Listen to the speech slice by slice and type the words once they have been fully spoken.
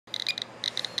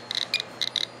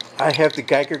I have the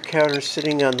Geiger counter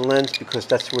sitting on the lens because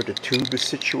that's where the tube is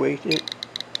situated.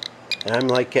 And I'm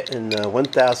like getting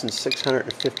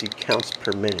 1,650 counts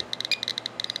per minute.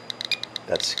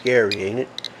 That's scary, ain't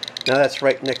it? Now that's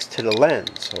right next to the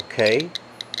lens, okay?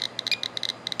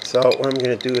 So what I'm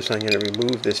going to do is I'm going to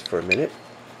remove this for a minute.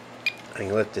 I'm going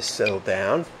to let this settle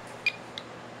down.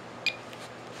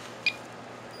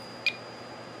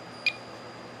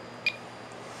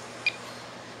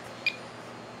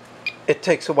 It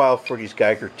takes a while for these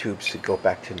Geiger tubes to go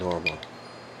back to normal.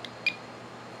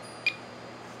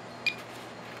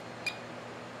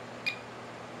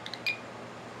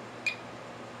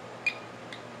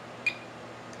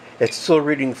 It's still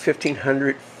reading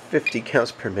 1,550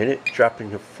 counts per minute,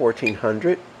 dropping to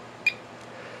 1,400,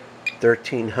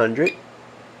 1,300.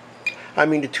 I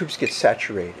mean, the tubes get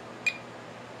saturated.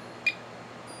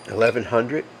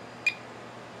 1,100.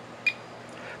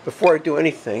 Before I do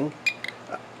anything,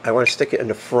 I want to stick it in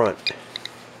the front.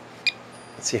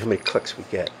 Let's see how many clicks we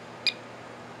get.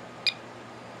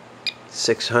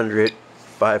 600,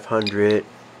 500,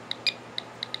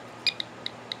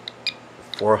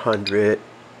 400.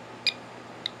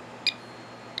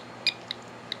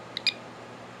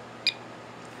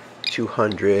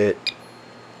 200,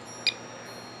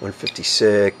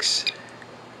 156,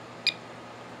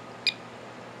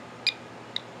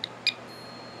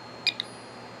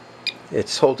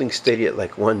 it's holding steady at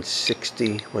like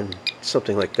 160,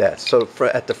 something like that. So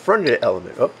at the front of the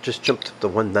element, oh, just jumped up to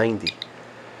 190.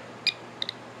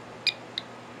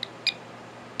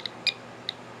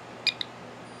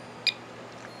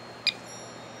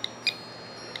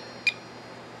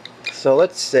 So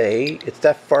let's say it's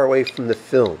that far away from the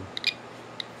film.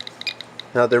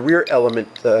 Now the rear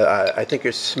element, I think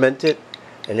is cemented,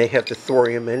 and they have the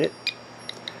thorium in it.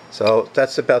 So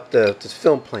that's about the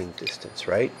film plane distance,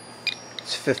 right?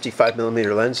 It's a 55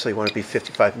 millimeter lens, so you want to be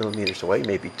 55 millimeters away,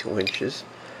 maybe 2 inches.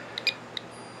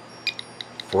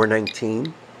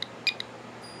 419.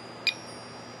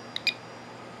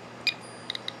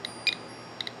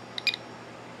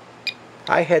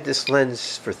 I had this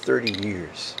lens for 30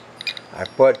 years. I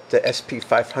bought the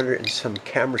SP500 in some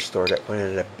camera store that went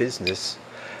out of business.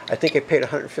 I think I paid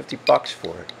 150 bucks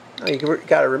for it. Now you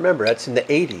got to remember, that's in the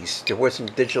 80s. There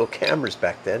wasn't digital cameras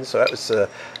back then, so that was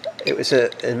it was an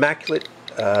immaculate.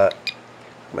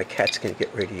 My cat's gonna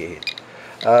get radiated.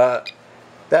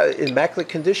 That immaculate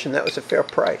condition. That was a fair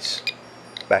price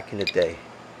back in the day.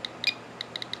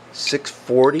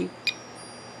 640.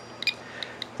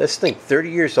 This thing,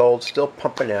 30 years old, still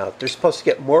pumping out. They're supposed to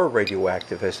get more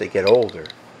radioactive as they get older.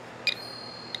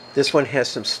 This one has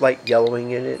some slight yellowing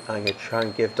in it. I'm going to try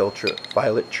and give the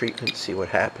ultraviolet treatment, see what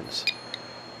happens.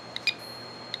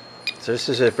 So this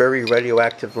is a very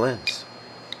radioactive lens.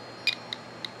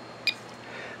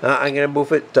 I'm going to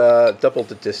move it double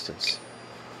the distance.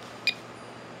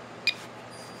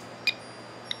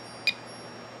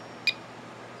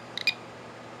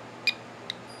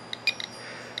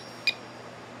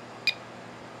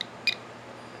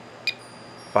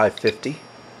 .550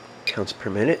 counts per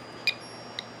minute.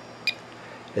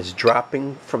 It's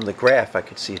dropping from the graph. I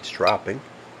could see it's dropping.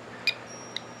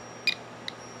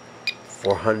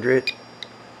 400.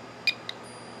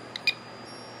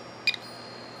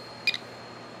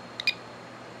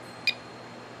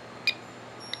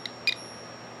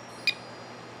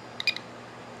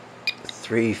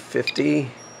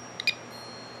 350.